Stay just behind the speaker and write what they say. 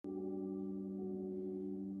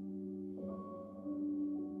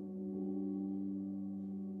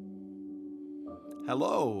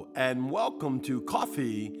Hello, and welcome to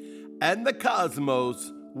Coffee and the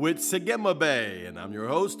Cosmos with Sagema Bay. And I'm your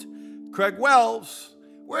host, Craig Wells.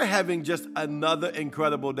 We're having just another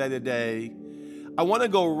incredible day today. I want to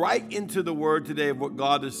go right into the word today of what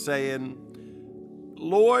God is saying.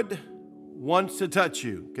 Lord wants to touch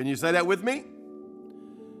you. Can you say that with me?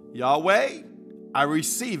 Yahweh, I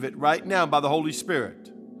receive it right now by the Holy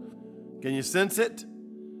Spirit. Can you sense it?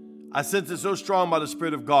 I sense it so strong by the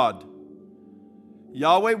Spirit of God.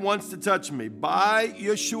 Yahweh wants to touch me by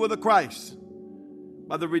Yeshua the Christ,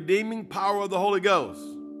 by the redeeming power of the Holy Ghost.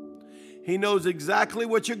 He knows exactly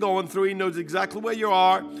what you're going through. He knows exactly where you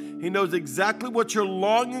are. He knows exactly what you're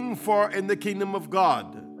longing for in the kingdom of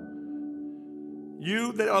God.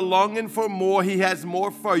 You that are longing for more, He has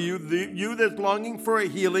more for you. You that's longing for a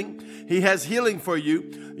healing, He has healing for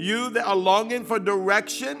you. You that are longing for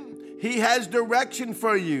direction, He has direction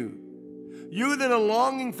for you. You that are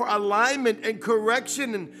longing for alignment and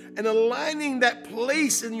correction and aligning that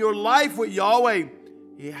place in your life with Yahweh,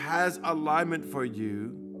 He has alignment for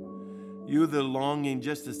you. You that are longing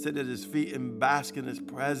just to sit at His feet and bask in His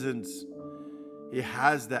presence, He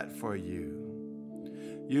has that for you.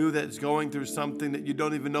 You that's going through something that you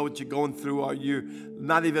don't even know what you're going through, or you're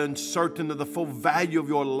not even certain of the full value of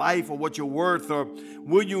your life or what you're worth, or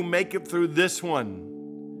will you make it through this one?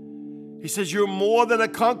 He says, you're more than a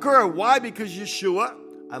conqueror. Why? Because Yeshua,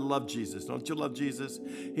 I love Jesus. Don't you love Jesus?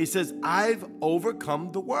 He says, I've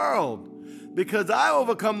overcome the world. Because I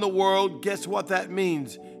overcome the world, guess what that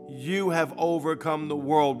means? You have overcome the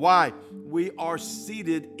world. Why? We are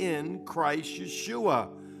seated in Christ Yeshua.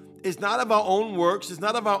 It's not of our own works. It's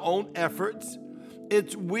not of our own efforts.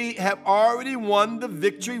 We have already won the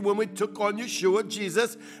victory when we took on Yeshua,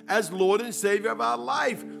 Jesus, as Lord and Savior of our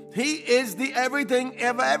life. He is the everything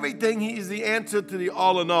of everything. He is the answer to the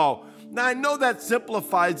all in all. Now, I know that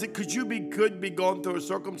simplifies it because you could be going through a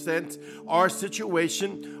circumstance or a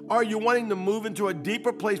situation, or you're wanting to move into a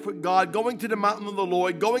deeper place with God, going to the mountain of the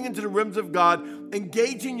Lord, going into the rims of God,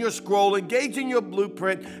 engaging your scroll, engaging your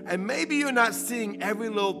blueprint, and maybe you're not seeing every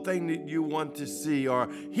little thing that you want to see or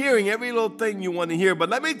hearing every little thing you want to hear. But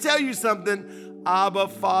let me tell you something, Abba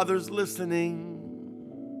Father's listening.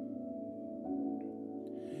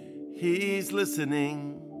 He's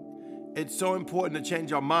listening. It's so important to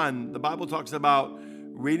change our mind. The Bible talks about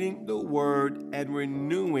reading the word and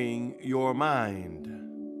renewing your mind,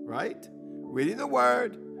 right? Reading the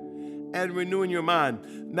word and renewing your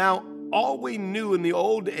mind. Now, all we knew in the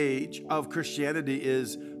old age of Christianity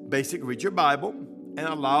is basic, read your Bible and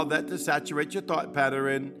allow that to saturate your thought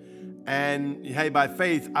pattern. And hey, by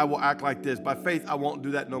faith, I will act like this. By faith, I won't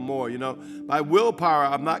do that no more. By willpower,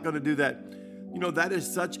 I'm not going to do that. That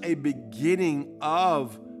is such a beginning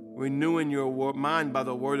of renewing your mind by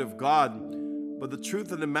the word of God. But the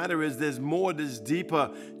truth of the matter is there's more, there's deeper.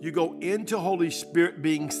 You go into Holy Spirit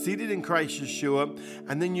being seated in Christ Yeshua,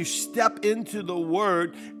 and then you step into the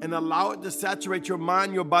word and allow it to saturate your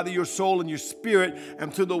mind, your body, your soul, and your spirit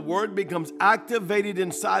until the word becomes activated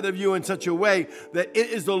inside of you in such a way that it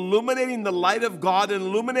is illuminating the light of God and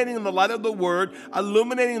illuminating the light of the word,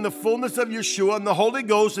 illuminating the fullness of Yeshua and the Holy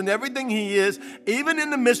Ghost and everything He is, even in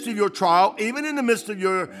the midst of your trial, even in the midst of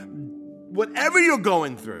your whatever you're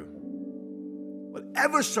going through.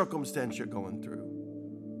 Whatever circumstance you're going through.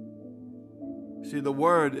 See, the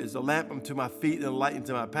word is a lamp unto my feet and a light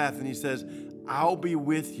unto my path. And He says, I'll be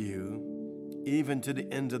with you even to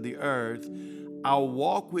the ends of the earth. I'll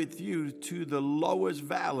walk with you to the lowest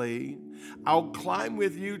valley. I'll climb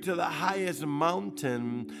with you to the highest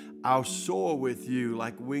mountain. I'll soar with you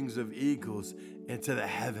like wings of eagles into the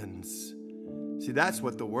heavens. See, that's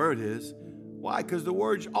what the word is. Why? Because the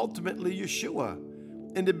word's ultimately Yeshua.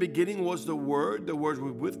 In the beginning was the Word was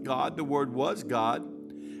with God, the Word was God.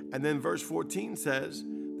 And then verse 14 says,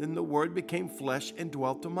 then the Word became flesh and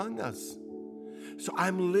dwelt among us. So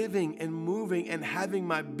I'm living and moving and having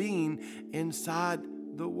my being inside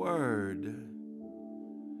the Word.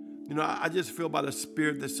 I just feel by the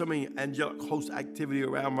Spirit, there's so many angelic host activity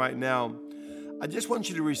around right now. I just want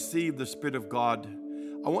you to receive the Spirit of God.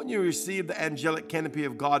 I want you to receive the angelic canopy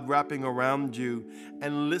of God wrapping around you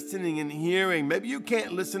and listening and hearing. Maybe you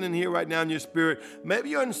can't listen and hear right now in your spirit.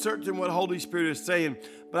 Maybe you're uncertain what Holy Spirit is saying.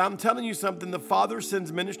 But I'm telling you something. The Father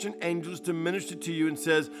sends ministering angels to minister to you and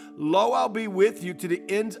says, lo, I'll be with you to the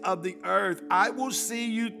ends of the earth. I will see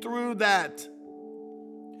you through that.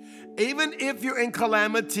 Even if you're in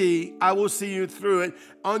calamity, I will see you through it.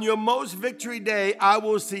 On your most victory day, I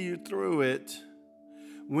will see you through it.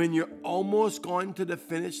 When you're almost going to the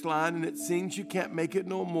finish line and it seems you can't make it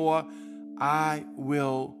no more, I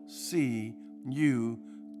will see you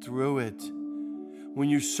through it. When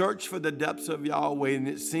you search for the depths of Yahweh and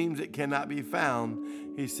it seems it cannot be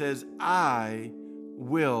found, he says, I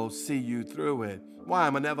will see you through it. Why?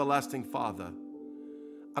 I'm an everlasting Father.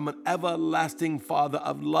 I'm an everlasting Father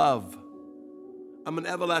of love. I'm an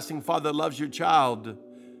everlasting Father that loves your child,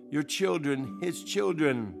 your children, his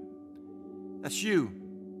children. That's you.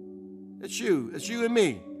 That's you. That's you and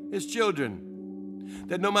me, his children.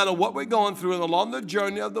 That no matter what we're going through and along the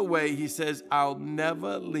journey of the way, he says, I'll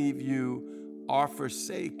never leave you or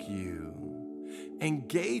forsake you.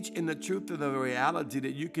 Engage in the truth of the reality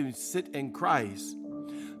that you can sit in Christ.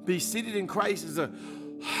 Be seated in Christ is a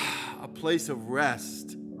place of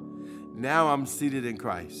rest. Now I'm seated in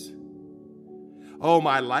Christ. Oh,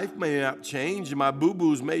 my life may not change. My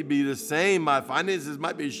boo-boos may be the same. My finances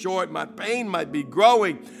might be short. My pain might be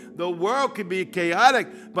growing. The world could be chaotic,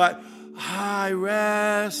 but I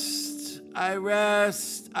rest. I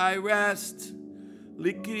rest. I rest.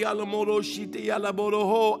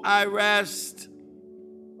 I rest.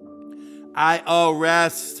 I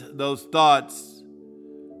arrest those thoughts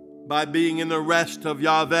by being in the rest of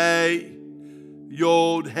Yahweh.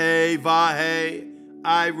 Yod, He, Vah,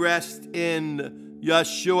 I rest in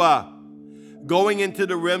Yeshua. Going into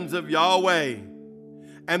the realms of Yahweh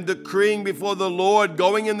and decreeing before the Lord,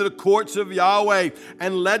 going into the courts of Yahweh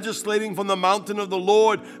and legislating from the mountain of the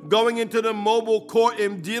Lord, going into the mobile court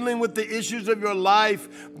and dealing with the issues of your life,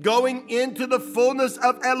 going into the fullness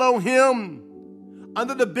of Elohim,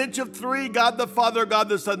 under the bench of three, God the Father, God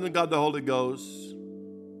the Son, and God the Holy Ghost.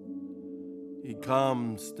 He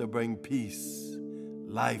comes to bring peace,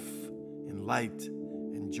 life, and light,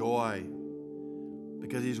 and joy,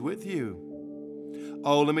 because he's with you.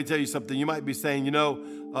 Oh, let me tell you something. You might be saying,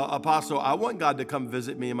 Apostle, I want God to come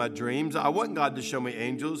visit me in my dreams. I want God to show me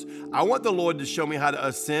angels. I want the Lord to show me how to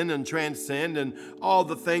ascend and transcend and all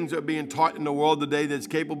the things that are being taught in the world today that's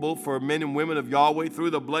capable for men and women of Yahweh through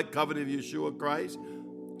the blood covenant of Yeshua Christ.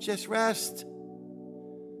 Just rest.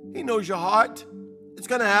 He knows your heart. It's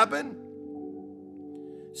going to happen.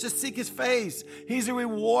 Just seek his face. He's a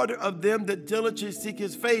rewarder of them that diligently seek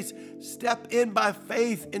his face. Step in by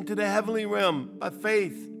faith into the heavenly realm, by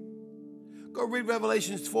faith. Go read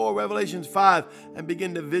Revelations 4, Revelations 5, and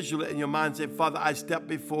begin to visualize in your mind. Say, Father, I step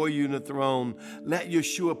before you in the throne. Let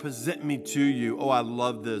Yeshua present me to you. Oh, I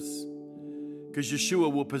love this. Because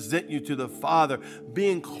Yeshua will present you to the Father,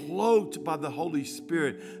 being cloaked by the Holy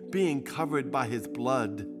Spirit, being covered by his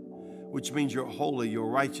blood, which means you're holy, you're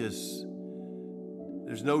righteous.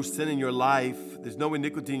 There's no sin in your life. There's no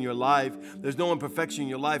iniquity in your life. There's no imperfection in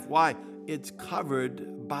your life. Why? It's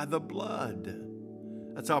covered by the blood.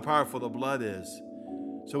 That's how powerful the blood is.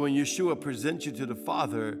 So when Yeshua presents you to the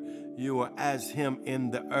Father, you are as him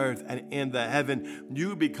in the earth and in the heaven.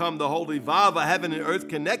 You become the holy Vav, a heaven and earth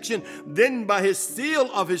connection. Then by his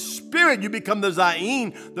seal of his spirit, you become the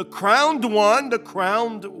Zayin, the crowned one, the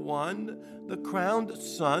crowned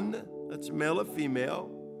son, that's male or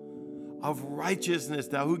female, of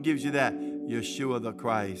righteousness. Now, who gives you that? Yeshua the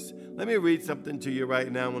Christ. Let me read something to you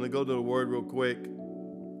right now. I'm going to go to the word real quick.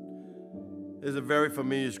 There's a very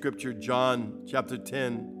familiar scripture, John chapter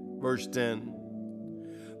 10, verse 10.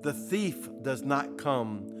 The thief does not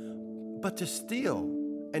come but to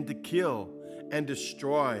steal and to kill and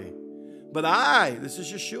destroy. But this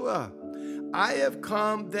is Yeshua, I have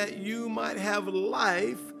come that you might have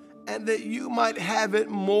life and that you might have it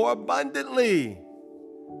more abundantly.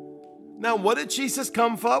 Now, what did Jesus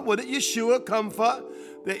come for? What did Yeshua come for?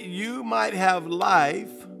 That you might have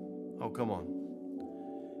life. Oh, come on.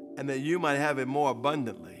 And that you might have it more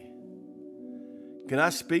abundantly. Can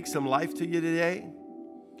I speak some life to you today?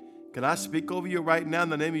 Can I speak over you right now in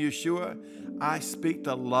the name of Yeshua? I speak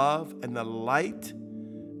the love and the light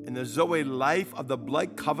and the Zoe life of the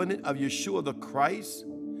blood covenant of Yeshua the Christ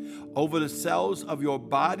over the cells of your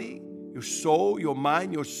body, your soul, your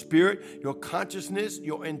mind, your spirit, your consciousness,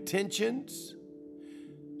 your intentions,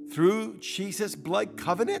 through Jesus' blood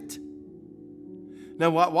covenant. Now,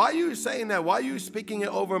 why are you saying that? Why are you speaking it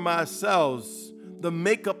over my cells, the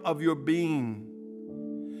makeup of your being?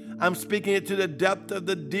 I'm speaking it to the depth of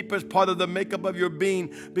the deepest part of the makeup of your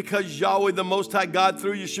being, because Yahweh, the Most High God,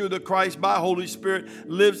 through Yeshua the Christ, by Holy Spirit,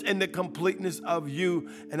 lives in the completeness of you.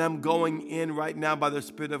 And I'm going in right now by the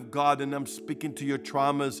Spirit of God, and I'm speaking to your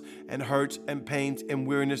traumas and hurts and pains and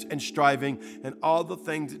weariness and striving and all the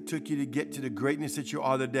things that took you to get to the greatness that you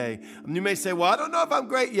are today. And you may say, well, I don't know if I'm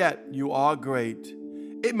great yet. You are great.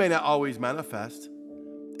 It may not always manifest.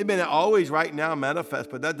 It may not always right now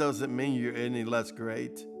manifest, but that doesn't mean you're any less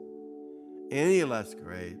great. Any less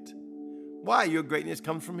great. Why? Your greatness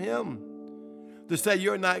comes from him. To say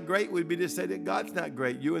you're not great would be to say that God's not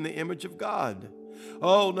great. You're in the image of God.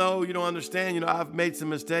 Oh, no, you don't understand. I've made some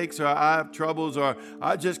mistakes, or I have troubles, or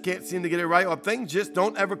I just can't seem to get it right, or things just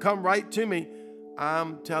don't ever come right to me.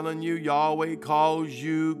 I'm telling you, Yahweh calls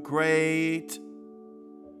you great.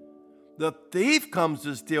 The thief comes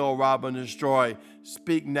to steal, rob, and destroy,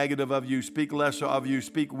 speak negative of you, speak lesser of you,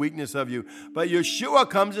 speak weakness of you. But Yeshua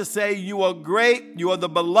comes to say, you are great, you are the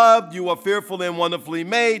beloved, you are fearfully and wonderfully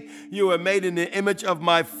made, you are made in the image of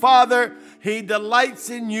my Father. He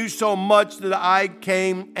delights in you so much that I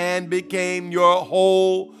came and became your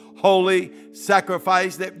whole holy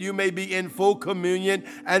sacrifice, that you may be in full communion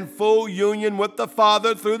and full union with the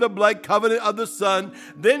Father through the blood covenant of the Son.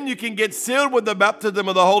 Then you can get sealed with the baptism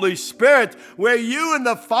of the Holy Spirit, where you and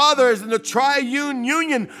the Father is in the triune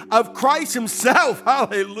union of Christ himself.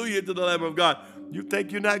 Hallelujah to the Lamb of God. You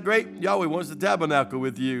think you're not great? Yahweh wants to tabernacle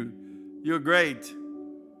with you. You're great.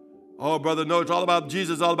 Oh, brother, no, it's all about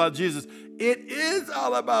Jesus, all about Jesus. It is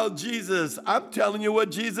all about Jesus. I'm telling you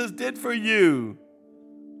what Jesus did for you.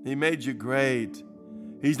 He made you great.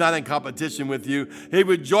 He's not in competition with you. He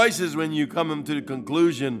rejoices when you come to the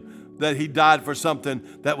conclusion that he died for something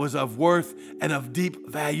that was of worth and of deep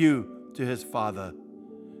value to his Father.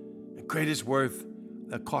 The greatest worth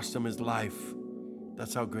that cost him his life.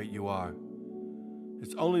 That's how great you are.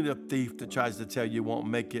 It's only the thief that tries to tell you won't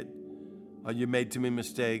make it, or you made too many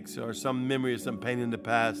mistakes, or some memory of some pain in the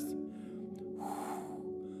past.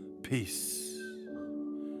 Peace.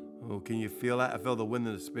 Oh, can you feel that? I feel the wind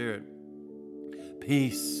of the Spirit.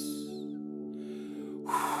 Peace.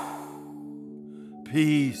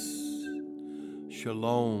 Peace.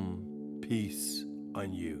 Shalom. Peace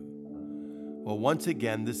on you. Well, once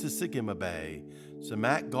again, this is Sigma Bay.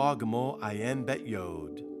 Samat Gogamo Ayen Bet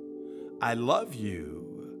Yod. I love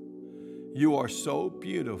you. You are so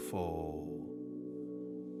beautiful.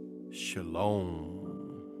 Shalom.